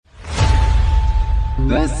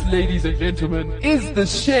This, ladies and gentlemen, is The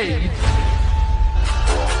Shade.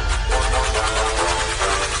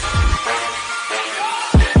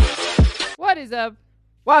 What is up?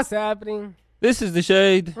 What's happening? This is The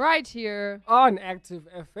Shade Right here. On Active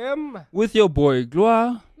FM. with your boy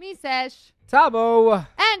Gloire. Me, Sash. Tabo.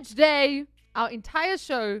 And today, our entire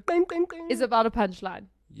show Ding, ding, ding. is about a punchline.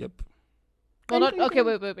 Yep. Well, not, okay,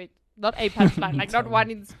 wait. Not a punchline, like not one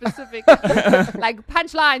in specific. Like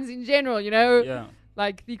punchlines in general, you know? Yeah.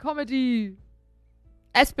 Like the comedy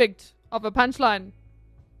aspect of a punchline.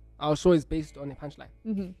 Our show is based on a punchline.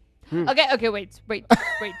 Mm-hmm. Okay, wait.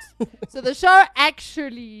 So the show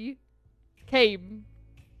actually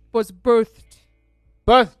was birthed,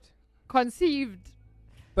 conceived.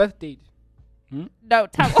 Birth date. No,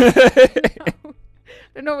 Tabo.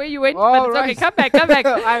 Don't know where you went, All but it's right. okay. Come back.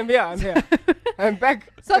 I'm here. I'm back.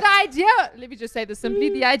 So the idea, let me just say this simply,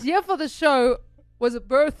 the idea for the show was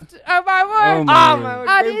birthed, oh my word, Oh my my word. word.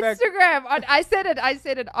 on Going back. Instagram. I said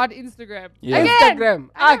it on Instagram. Yeah. Again. Instagram.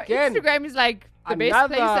 I know Again. Instagram is like the best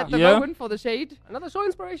Another- place at the Yeah. moment for the shade. Another show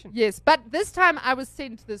inspiration. Yes, but this time I was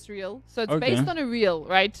sent this reel. So it's Okay. based on a reel,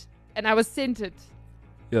 right? And I was sent it.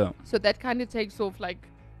 Yeah. So that kind of takes off like,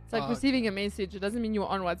 it's like Oh, receiving a message. It doesn't mean you're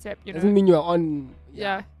on WhatsApp, you know? Doesn't mean you're on.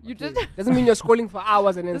 Yeah, you okay. just... Doesn't mean you're scrolling for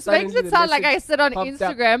hours and then This makes suddenly it the sound like I message sit on popped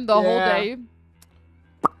up. Instagram the whole Yeah. day,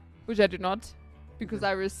 which I did not, because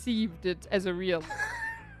I received it as a reel.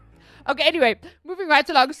 Okay, anyway, moving right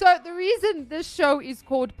along. So the reason this show is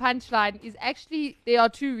called Punchline is actually, there are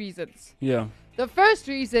two reasons. Yeah. The first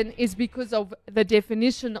reason is because of the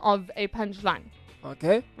definition of a punchline,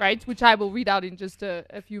 Okay. right? Which I will read out in just a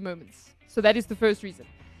few moments. So that is the first reason.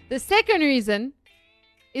 The second reason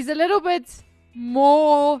is a little bit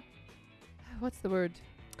more, what's the word?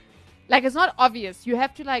 Like, it's not obvious. You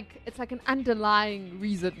have to it's like an underlying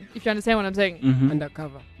reason, if you understand what I'm saying. Mm-hmm.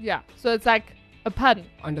 Undercover. Yeah. So it's like a pun.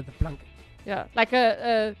 Under the blanket. Yeah. Like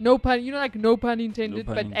a no pun, like no pun intended,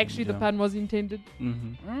 pun but intended, actually the yeah. pun was intended.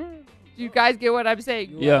 Mm-hmm. Do you guys get what I'm saying?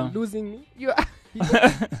 You Yeah. are losing me. You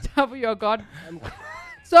Tell me you're gone. I'm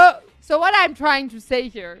So what I'm trying to say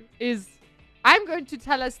here is I'm going to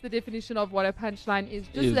tell us the definition of what a punchline is,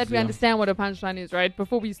 just so that we yeah. understand what a punchline is, right?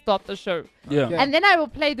 Before we start the show. Yeah. Okay. And then I will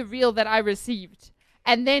play the reel that I received.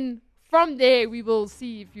 And then from there we will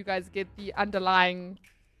see if you guys get the underlying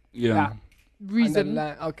Yeah. reason.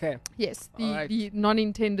 Okay. Yes, Alright. the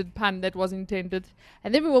non-intended pun that was intended.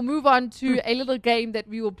 And then we will move on to a little game that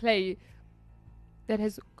we will play that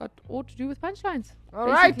has got all to do with punchlines. All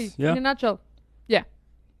right. basically, Yeah. in a nutshell. Yeah.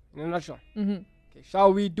 In a nutshell. Mm-hmm. Okay.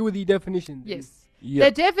 Shall we do the definition? then? Yes. Yeah.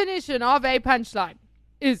 The definition of a punchline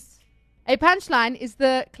is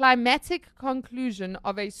the climatic conclusion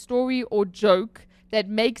of a story or joke that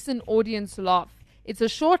makes an audience laugh. It's a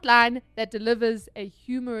short line that delivers a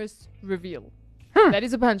humorous reveal. That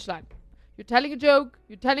is a punchline. You're telling a joke,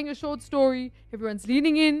 you're telling a short story, everyone's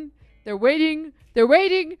leaning in, they're waiting,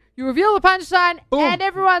 you reveal the punchline, Boom. and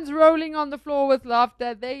everyone's rolling on the floor with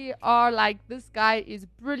laughter. They are like, this guy is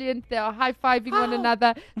brilliant. They are high-fiving one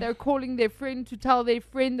another. They're calling their friend to tell their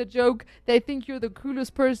friend the joke. They think you're the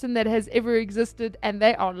coolest person that has ever existed, and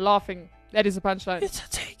they are laughing. That is a punchline. It's a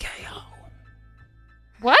TKO.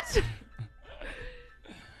 What?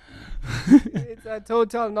 It's a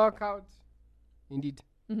total knockout. Indeed.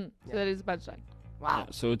 So that is a punchline. Wow.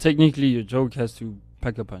 So technically, your joke has to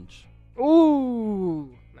pack a punch. Ooh.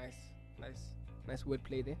 Nice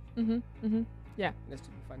wordplay there. That's to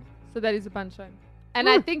be funny. So that is a punchline. And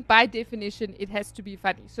I think by definition, it has to be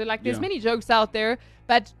funny. So there's Yeah. many jokes out there,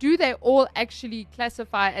 but do they all actually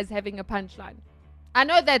classify as having a punchline? I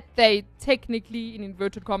know that they technically, in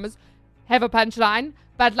inverted commas, have a punchline,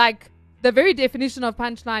 but the very definition of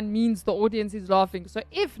punchline means the audience is laughing. So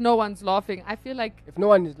if no one's laughing, I feel like, If no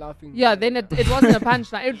one is laughing. then it wasn't a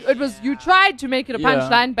punchline. It was, you tried to make it a Yeah.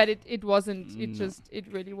 punchline, but it wasn't. No. It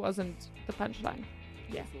really wasn't the punchline.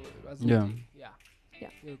 Yeah. So it wasn't- Yeah. Yeah.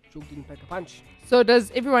 Your joke didn't pack a punch. So does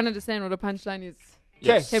everyone understand what a punchline is?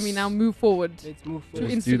 Yes. Can we now move forward Let's move to forward.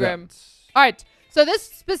 Let's do Instagram? that. All right. So this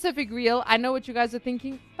specific reel, I know what you guys are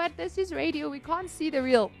thinking, but this is radio. We can't see the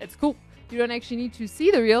reel. It's cool. You don't actually need to see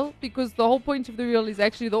the reel because the whole point of the reel is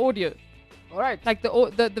actually the audio. All right. Like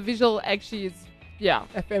the visual actually is, yeah.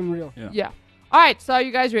 FM real. Yeah. All right. So are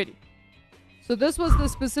you guys ready? So this was the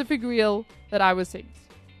specific reel that I was sent.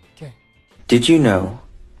 Okay. Did you know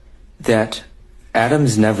that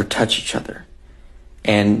atoms never touch each other?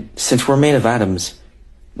 And since we're made of atoms,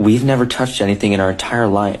 we've never touched anything in our entire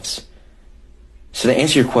lives. So to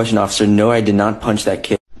answer your question, officer, no, I did not punch that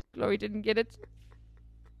kid. Glory didn't get it.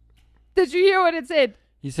 Did you hear what it said?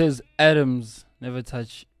 He says atoms never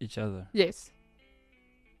touch each other. Yes.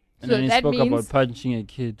 And So then he that spoke means- about punching a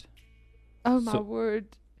kid. Oh my So- word.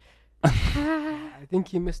 I think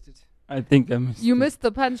he missed it. I think I missed You it. missed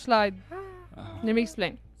the punchline. Ah. Let me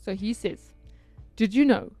explain. So he says, did you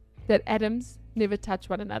know that atoms never touch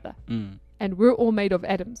one another? Mm. And we're all made of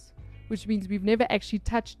atoms, which means we've never actually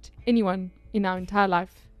touched anyone in our entire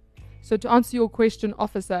life. So to answer your question,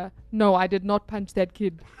 officer, no, I did not punch that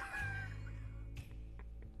kid.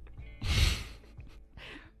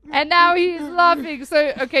 And now he's laughing.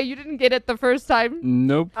 So, okay, you didn't get it the first time.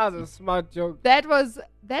 Nope. That was a smart joke. That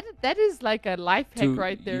is like a life hack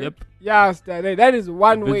right there. Yep. Yes, that is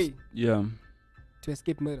one A bit- way Yeah. to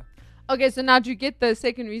escape murder. Okay, so now do you get the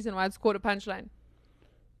second reason why it's called a punchline?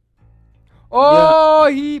 Oh,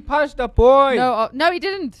 he punched the boy. No, he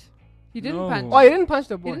didn't. He didn't No. punch. Oh, he didn't punch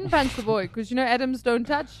the He boy. didn't punch the boy because you know atoms don't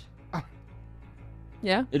touch. Ah.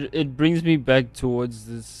 Yeah. It brings me back towards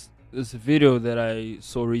this video that I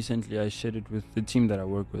saw recently. I shared it with the team that I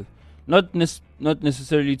work with. Not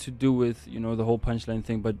necessarily to do with, the whole punchline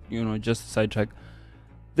thing, but, just a sidetrack.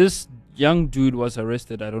 This young dude was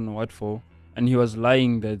arrested, I don't know what for, and he was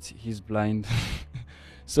lying that he's blind.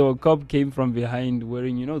 So a cop came from behind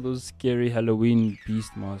wearing, those scary Halloween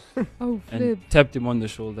beast masks Oh, and flip. tapped him on the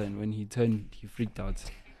shoulder, and when he turned, he freaked out.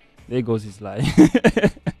 There goes his lie.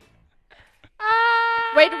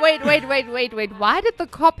 Wait. Why did the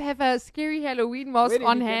cop have a scary Halloween Where mask did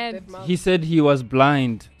on he get hand? that mask? He said he was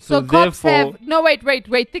blind. So, cops therefore, have... No, wait.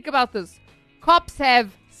 Think about this. Cops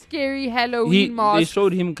have scary Halloween masks. they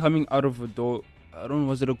showed him coming out of a door. I don't know,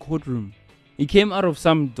 was it a courtroom? He came out of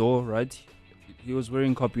some door, right? He was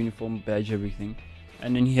wearing cop uniform, badge, everything.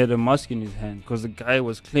 And then he had a mask in his hand because the guy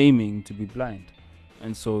was claiming to be blind.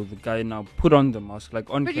 And so the guy now put on the mask, like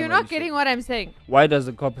on But camera. you're not he getting said, what I'm saying. why does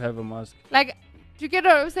the cop have a mask? Like, do you get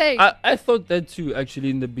what I'm saying? I thought that too, actually,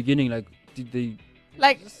 in the beginning. Like, did they...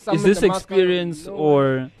 Like, Just Is summon this the mask out of experience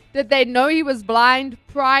nowhere. or... did they know he was blind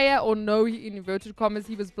prior, or know in inverted commas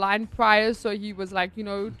he was blind prior? So he was like,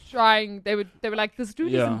 trying. They were like, this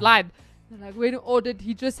dude Yeah. isn't blind. They're like, when, or did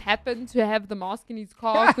he just happen to have the mask in his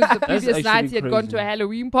car because the previous actually night he had gone to a crazy.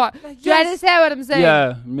 Halloween party? Like, Do you yes. understand what I'm saying?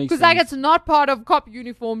 Yeah, makes Because sense. it's not part of cop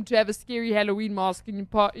uniform to have a scary Halloween mask in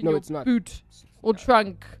your, No, it's not. boot or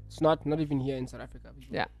trunk. It's not even here in South Africa.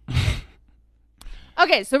 people. Yeah.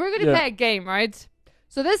 Okay, so we're going to Yeah. play a game, right?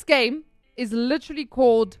 So this game is literally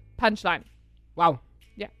called Punchline. Wow.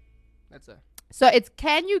 Yeah. That's a. So it's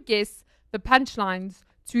can you guess the punchlines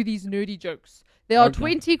to these nerdy jokes? There are Okay.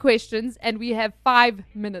 20 questions and we have 5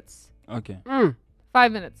 minutes. Okay,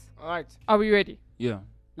 5 minutes. All right. Are we ready? yeah.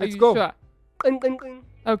 Let's Are you go. sure? Cling, cling, cling.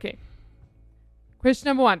 Okay. Question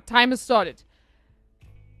number 1. Time has started.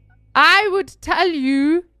 I would tell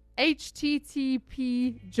you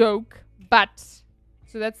HTTP joke, but.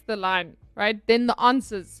 So that's the line, right? Then the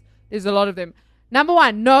answers. There's a lot of them. Number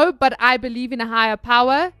 1. No, but I believe in a higher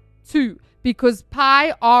power. 2. Because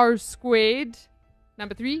pi r squared.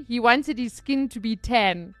 Number 3. He wanted his skin to be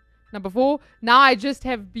tan. Number 4. Now I just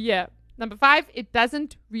have beer. Number 5. It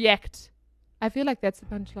doesn't react. I feel like that's the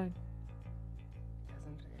punchline.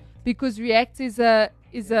 Because React is a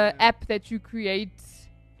app that you create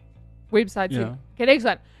websites in. Yeah. Okay, next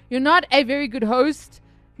one. You're not a very good host.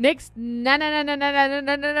 Next, no,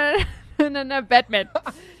 Batman.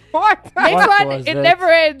 What? Next What one, was it that? never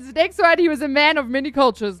ends. Next one, he was a man of many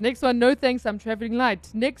cultures. Next one, no thanks, I'm traveling light.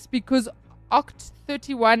 Next, because Oct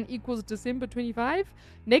 31 equals December 25.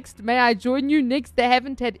 Next, may I join you? Next, they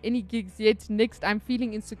haven't had any gigs yet. Next, I'm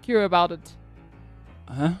feeling insecure about it.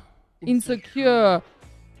 Huh? Insecure.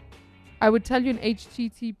 I would tell you an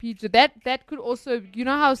HTTP. That could also, you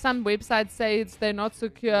know how some websites say they're not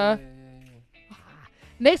secure. Yeah.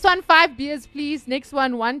 Next one, 5 beers, please. Next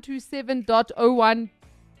one, 127.01.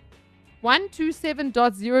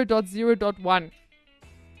 127.0.0.1.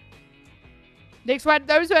 Next one,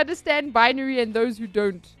 those who understand binary and those who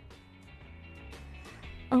don't.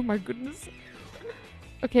 Oh my goodness.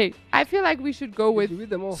 Okay, I feel like we should go Did with. you read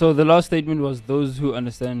them all? So the last statement was those who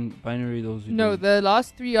understand binary, those who No, don't. the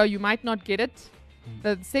last 3 are you might not get it.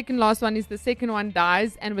 The second last one is the second one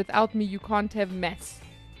dies, and without me you can't have maths.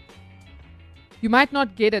 You might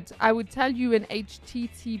not get it. I would tell you an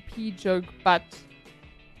HTTP joke, but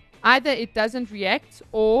either it doesn't react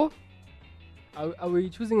or Are we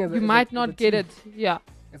choosing as a you as a- might as a not get team? it. Yeah.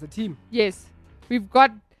 As a team. Yes. We've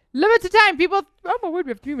got limited time. People, oh my word,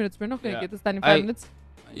 we have 3 minutes. We're not going to Yeah. get this done in 5 minutes.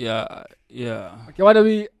 Yeah. Okay, what are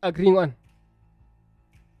we agreeing on?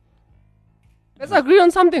 Let's agree on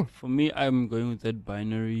something. For me, I'm going with that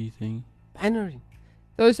binary thing. Binary.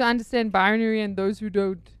 Those who understand binary and those who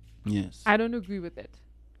don't. Yes. I don't agree with it.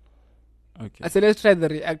 Okay. I said let's try the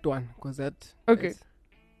React one because that. Okay. is-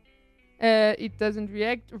 It doesn't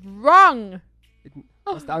react. Wrong.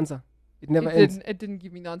 What's the answer? It never ends. It didn't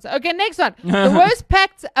give me the answer. Okay, next one. The worst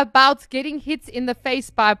fact about getting hit in the face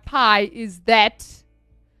by pie is that.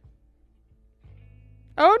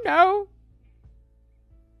 Oh no.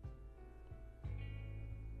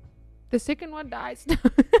 The second one dies.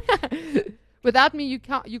 Without me, you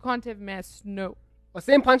can't have mass. No.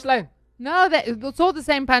 Same punchline. No, it's all the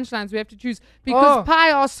same punchlines. We have to choose because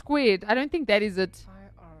pi are squared. I don't think that is it. Pi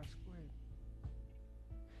r squared.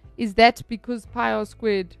 Is that because pi are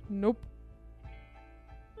squared? Nope.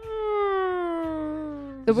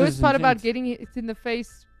 The This worst is part about intense. getting it in the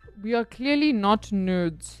face, we are clearly not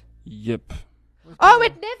nerds. Yep. Oh,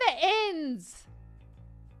 it never ends.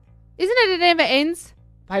 Isn't it? It never ends.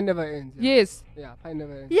 Pi never ends. Yeah. Yes. Yeah, pi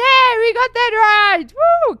never ends. Yeah, we got that right.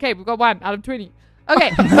 Woo! Okay, we got 1 out of 20.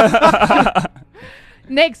 Okay.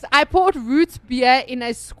 Next, I poured root beer in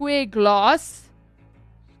a square glass.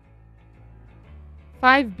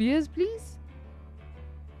 5 beers, please.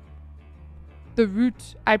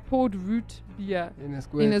 I poured root beer In a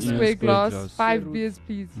square. in a square square glass. glass. 5 Root. beers,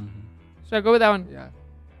 please. Mhm. Should I go with that one? Yeah.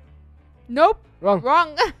 Nope. Wrong.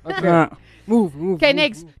 Wrong. Okay. Move. Okay, move,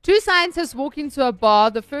 next. move. 2 scientists walk into a bar.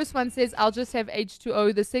 The first one says, I'll just have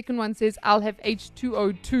H2O. The second one says, I'll have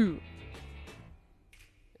H2O2.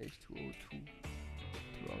 H2O2. 2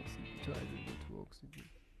 oxygen. 2 hydrogen. 2 oxygen.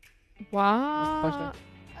 Wow.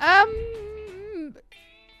 What's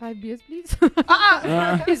 5 beers, please.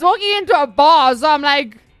 He's walking into a bar, so I'm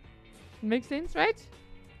like, makes sense, right?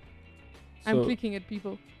 I'm So- clicking at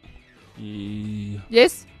people. Yeah.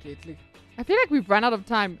 Yes? Okay, click. I feel like we've run out of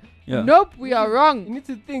time. Yeah. Nope, we are You wrong. need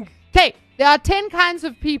to think. Okay, there are 10 kinds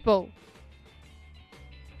of people.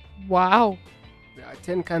 Wow. There are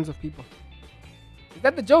 10 kinds of people. Is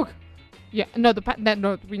that the joke? Yeah, no,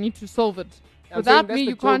 no, we need to solve it. I'm Without saying that's me, the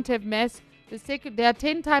you joke. can't have mass. There are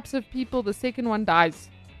 10 types of people. The second one dies.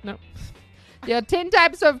 No. There are 10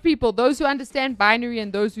 types of people. Those who understand binary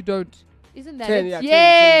and those who don't. Isn't that 10, it? yeah, 10,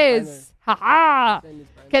 Yes. Haha. 10 is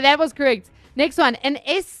fine. Okay, that was correct. Next one. An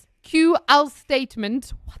SQL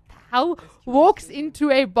statement. What the hell? Walks into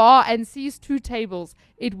a bar and sees 2 tables.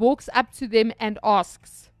 It walks up to them and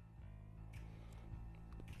asks,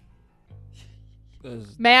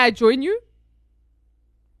 That's, may I join you?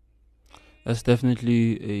 that's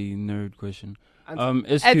definitely a nerd question.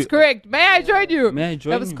 Answer. That's correct. May I join you? May I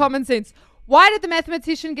join That was you? common sense. Why did the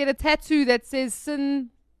mathematician get a tattoo that says sin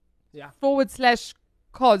Yeah.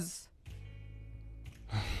 / cos?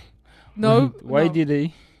 No. Why no. did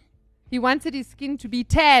they? He wanted his skin to be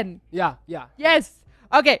tan. Yeah. Yes.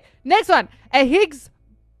 Okay. Next one. A Higgs.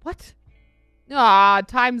 What? Ah,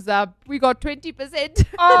 time's up. We got 20%.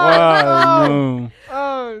 Wow, no.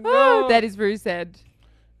 Oh, Oh, that is very sad.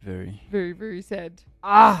 Very. Very, very sad.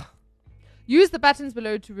 Ah. Use the buttons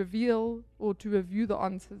below to reveal or to review the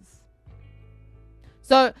answers.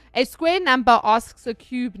 So, a square number asks a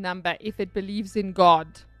cube number if it believes in God.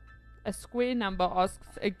 A square number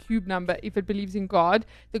asks a cube number if it believes in God.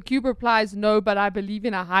 The cube replies, no, but I believe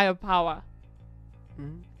in a higher power.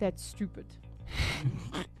 Mhm. That's stupid.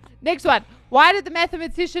 Next one. Why did the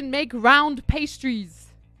mathematician make round pastries?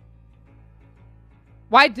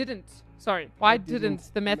 Why didn't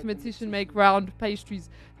the mathematician make round pastries?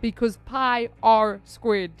 Because pi r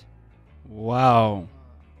squared. Wow.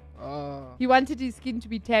 Oh. He wanted his skin to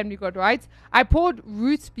be tan. We got right. I poured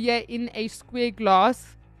root beer in a square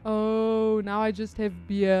glass. Oh, now I just have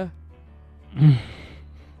beer.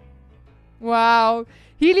 Wow.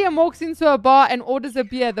 Helium walks into a bar and orders a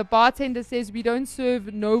beer. The bartender says, we don't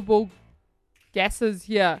serve noble gases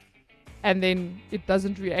here. And then it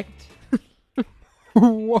doesn't react.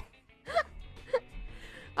 What?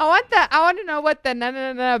 I want to know what the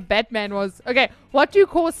no Batman was. Okay, what do you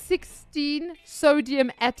call 16 sodium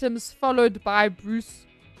atoms followed by Bruce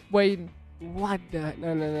Wayne? What the?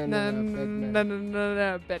 No.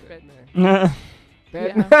 No, Batman.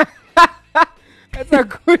 Batman. Yeah. That's a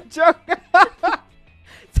good joke.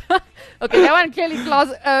 Okay, that one clearly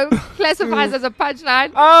classifies as a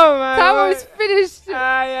punchline. Oh man. Time was finished.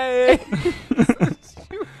 Yeah.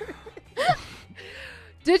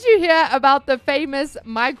 Did you hear about the famous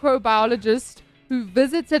microbiologist who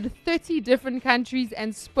visited 30 different countries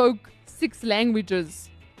and spoke 6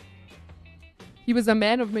 languages? He was a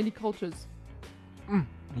man of many cultures.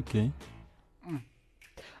 Okay.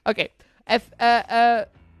 Okay.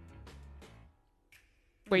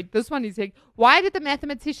 Wait, this one is like, why did the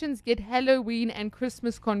mathematicians get Halloween and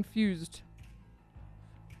Christmas confused?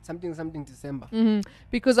 Something December.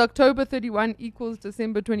 Because October 31 equals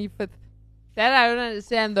December 25th. That I don't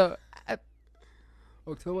understand though.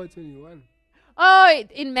 October 21. Oh,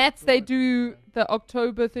 in maths they do the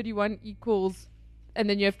October 31 equals, and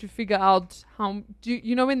then you have to figure out how.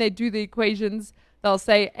 You know when they do the equations, they'll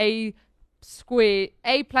say a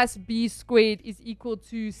plus b squared is equal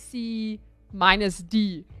to c minus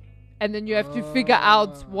d, and then you have to figure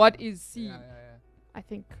out what is c. Yeah. I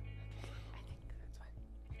think.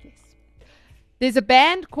 Yes. There's a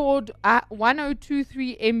band called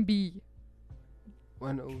 1023 MB.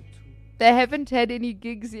 102. They haven't had any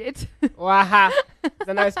gigs yet. Wow. It's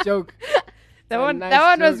a nice joke. That a one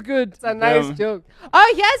nice was joke. good. It's a nice joke.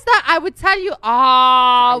 Oh, here's that. I would tell you.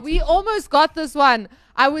 We almost got this one.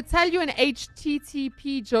 I would tell you an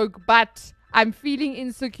HTTP joke, but I'm feeling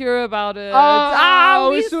insecure about it.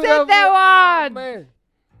 We should said have that one. Man.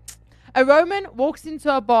 A Roman walks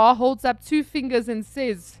into a bar, holds up 2 fingers, and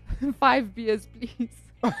says, 5 beers, please.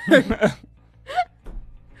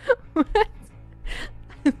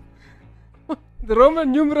 The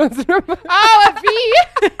Roman numerals. Oh, a V!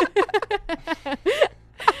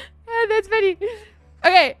 That's funny.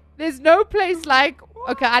 Okay, there's no place like.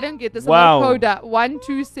 Okay, I don't get this. Wow. I'm a coder.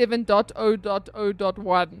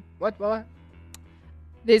 127.0.0.1. What?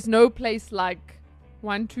 There's no place like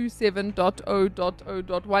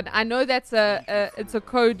 127.0.0.1. I know that's it's a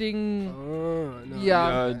coding. Oh, no.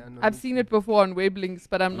 Yeah. I've seen it before on web links,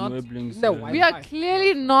 but I'm not. No, We are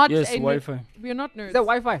clearly not. Yes, Wi-Fi. We are not nerds. Is that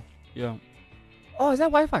Wi-Fi? Yeah. Oh, is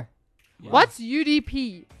that Wi-Fi? Yeah. What's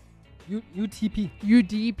UDP? UTP.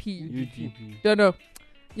 UDP. UTP. Don't know.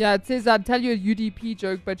 Yeah, it says I'd tell you a UDP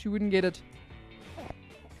joke, but you wouldn't get it.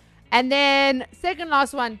 And then, second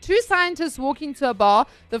last one. 2 scientists walk into a bar.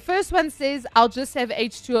 The first one says, I'll just have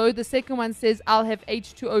H2O. The second one says, I'll have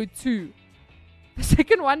H2O2. The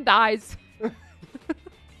second one dies.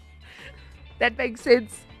 That makes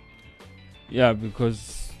sense. Yeah,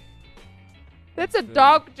 because That's a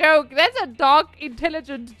dark joke. That's a dark,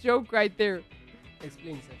 intelligent joke right there.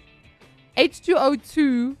 Explain, sir.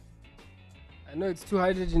 H2O2. I know it's 2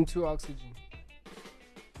 hydrogen, 2 oxygen.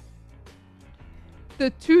 The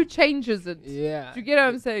 2 changes it. Yeah. Do you get what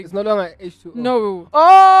I'm saying? It's no longer H2O. No.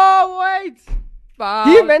 Oh, wait. But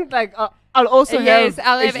He meant like, I'll also yes, have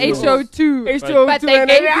I'll have H2O2. H2O2. But they and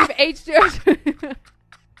gave then- him H2O2.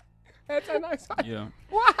 That's a nice one. yeah.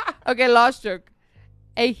 Okay, last joke.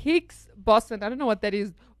 A Higgs boson, I don't know what that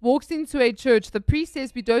is, walks into a church. The priest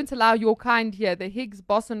says, we don't allow your kind here. The Higgs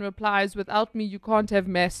boson replies, without me, you can't have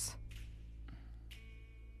mass.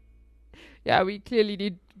 Yeah, we clearly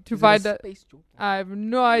need to find a... space joke. I have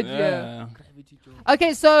no idea. Yeah. Gravity joke.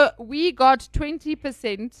 Okay, so we got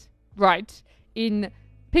 20% right in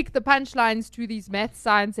pick the punchlines to these math,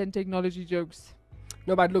 science, and technology jokes.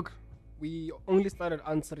 No, but look, we only started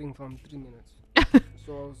answering from 3 minutes.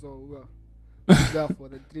 so well, for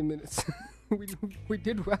the 3 minutes, we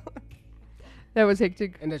did well. That was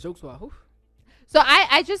hectic. And the jokes were, oof. So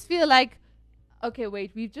I just feel like, okay,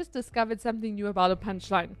 wait, we've just discovered something new about a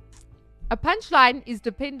punchline. A punchline is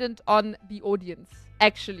dependent on the audience,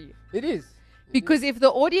 actually. It is. Because if the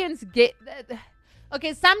audience get...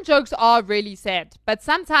 Okay, some jokes are really sad, but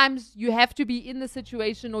sometimes you have to be in the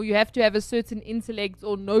situation or you have to have a certain intellect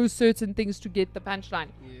or know certain things to get the punchline.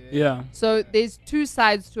 Yeah. So there's 2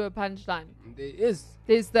 sides to a punchline. There is.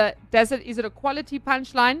 There's the, is it a quality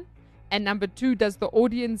punchline? And number 2, does the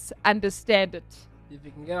audience understand it? If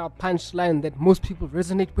you can get a punchline that most people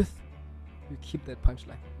resonate with, you keep that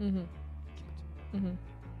punchline. Mm-hmm. Mm-hmm.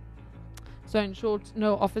 So in short,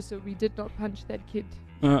 no, officer, we did not punch that kid.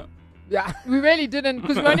 Yeah. We really didn't,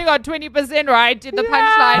 because we only got 20% right in the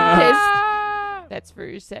punchline test. That's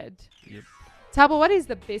very sad. Yep. Tabo, what is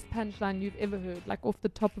the best punchline you've ever heard, like off the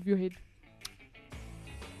top of your head?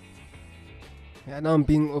 Yeah, now I'm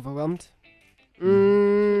being overwhelmed.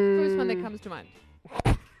 First one that comes to mind.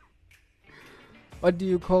 What do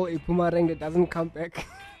you call a boomerang that doesn't come back?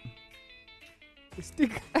 A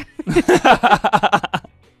stick.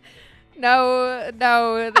 No,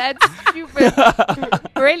 that's stupid.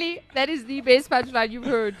 Really? That is the best punchline you've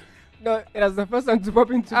heard. No, it was the first one to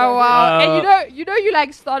pop into Oh my wow! Uh, And you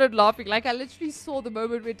like started laughing. Like I literally saw the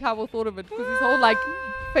moment when Tabo thought of it because his whole like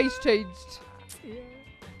face changed. head.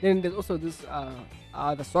 Then there's also this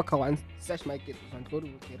the soccer one. Sash might get this one. Go to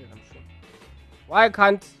get it, I'm sure. Why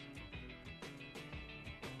can't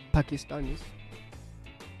Pakistanis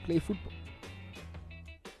play football?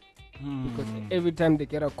 Because every time they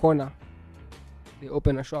get a corner, they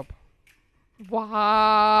open a shop. Wow!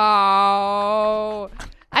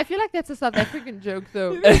 I feel like that's a South African joke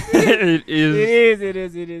though. It is. It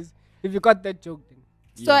is. If you got that joke, then.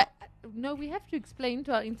 So no, we have to explain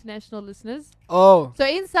to our international listeners. Oh. So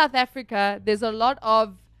in South Africa, there's a lot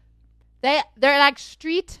of they're like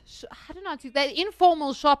street. I don't know. They're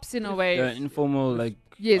informal shops in a way. Yeah, informal, like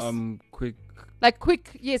Yes. quick. Like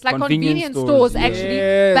quick, yes, like Convenience convenience stores, stores, yeah. actually,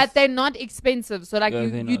 Yes. but they're not expensive. So like Yeah, you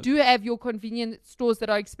they're not. do have your convenience stores that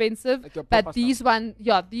are expensive, Like your but proper these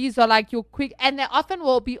these are like your quick, and they often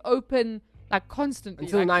will be open like constantly.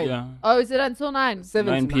 Until like- 9. Yeah. Oh, is it until 9?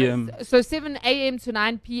 7 9 to p.m. So 7 a.m. to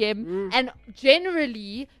 9 p.m. And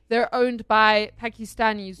generally they're owned by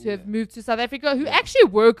Pakistanis who have moved to South Africa who actually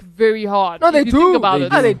work very hard. No, if they you do. Think about They it.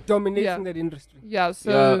 do. They're dominating Yeah. that industry. Yeah.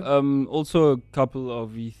 So Yeah. Also a couple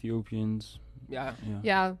of Ethiopians. Yeah. Yeah.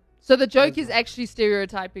 yeah. So the joke is actually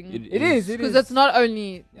stereotyping. It is. Because it's not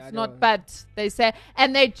only, Yeah, it's I not, know. but they say,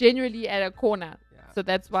 and they're generally at a corner. Yeah. So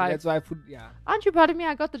that's So why. that's why food. Yeah. Aren't you proud of me?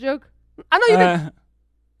 I got the joke. I know you did. Uh,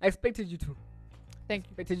 I expected you to. Thank you.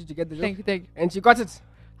 Expected you to get the joke. Thank you. And she got it.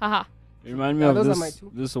 Haha. Remind me Yeah, of those are my this.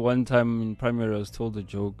 two. This one time in primary, I was told a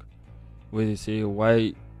joke where they say,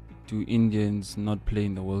 "Why do Indians not play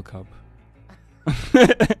in the World Cup?"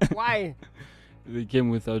 Why? They came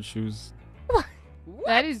without shoes.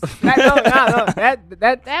 That is, No.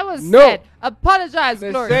 that was No. sad. Apologize, The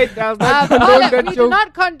Glory. shade does not condone that We do joke.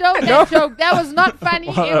 not condone that joke. That was not funny.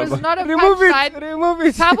 It was not a Remove punchline. it. Remove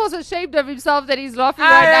it. Papa's ashamed of himself that he's laughing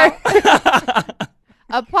right now.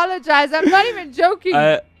 Apologize. I'm not even joking.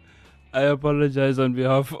 I apologize on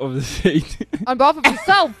behalf of the shade. On behalf of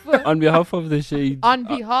yourself. On behalf of the shade. On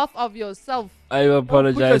behalf of yourself. I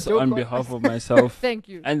apologize joke on on behalf of myself Thank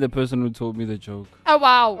you. and the person who told me the joke. Oh,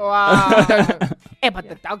 wow. Wow. No. But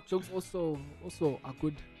the dark jokes also are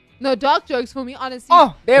good. No, dark jokes for me, honestly.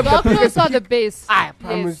 Oh, they have Dark the jokes biggest are the peak. best. I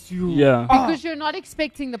promise you. Yeah. Oh, Because you're not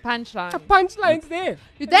expecting the the punchline. punchline's there.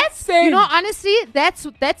 That's, insane. you know, honestly, that's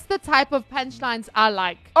the type of punchlines I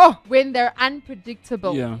like. Oh, When they're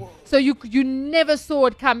unpredictable. Yeah. So you never saw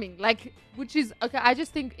it coming. Like, which is, okay, I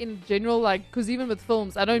just think in general, like, because even with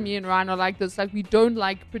films, I know me and Ryan are like this. Like, we don't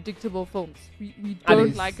like predictable films. We And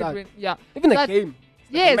don't they like suck. it when, yeah. even a But- game.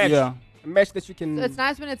 Yes. match. Yeah. A match that you can. So it's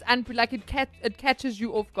nice when it's like it catches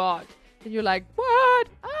you off guard. And you're like, what?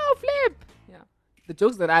 Oh, flip. Yeah. The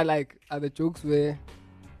jokes that I like are the jokes where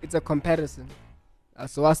it's a comparison.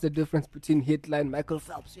 So what's the difference between Hitler and Michael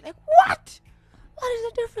Phelps? You're like, what? What is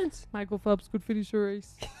the difference? Michael Phelps could finish a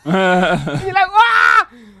race. You're like, ah!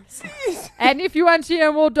 Jeez. And if you want to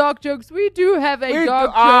hear more dark jokes, we do have a We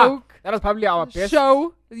dark do- joke That was probably our best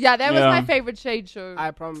show. Yeah, that was Yeah. my favorite shade show.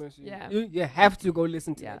 I promise you. Yeah. You have to go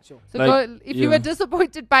listen to Yeah. that show. So Like, go, if you yeah. were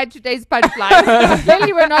disappointed by today's punchline,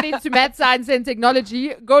 clearly we're not into math, science, and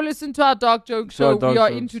technology. Go listen to our dark joke To show. our dark We are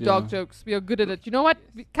jokes, into yeah. dark jokes. We are good at it. You know what?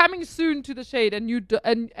 Coming soon to the shade, a new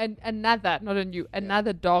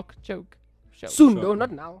another dark joke show. Soon, Sure. though,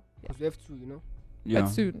 not now. Because we have to, Yeah. But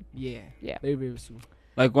soon. Yeah. Yeah. Very, very soon.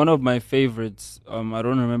 Like one of my favorites. I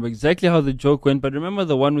don't remember exactly how the joke went, but remember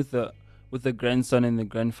the one with the grandson and the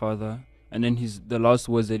grandfather, and then the last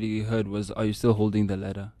words that he heard was, "Are you still holding the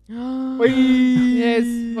ladder?"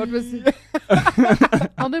 Yes. What was it?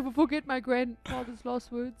 I'll never forget my grandfather's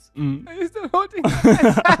last words. Are you still holding?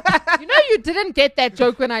 You know you didn't get that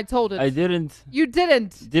joke when I told it. I didn't. You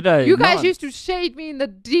didn't. Did I? You guys not? used to shade me in the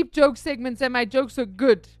deep joke segments, and my jokes are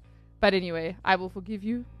good. But anyway, I will forgive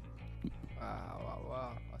you.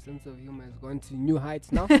 Wow. Our sense of humor is going to new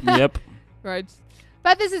heights now. Yep. Right.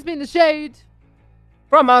 But this has been The Shade.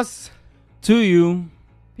 From us. To you.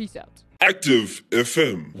 Peace out. Active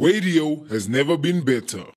FM. Radio has never been better.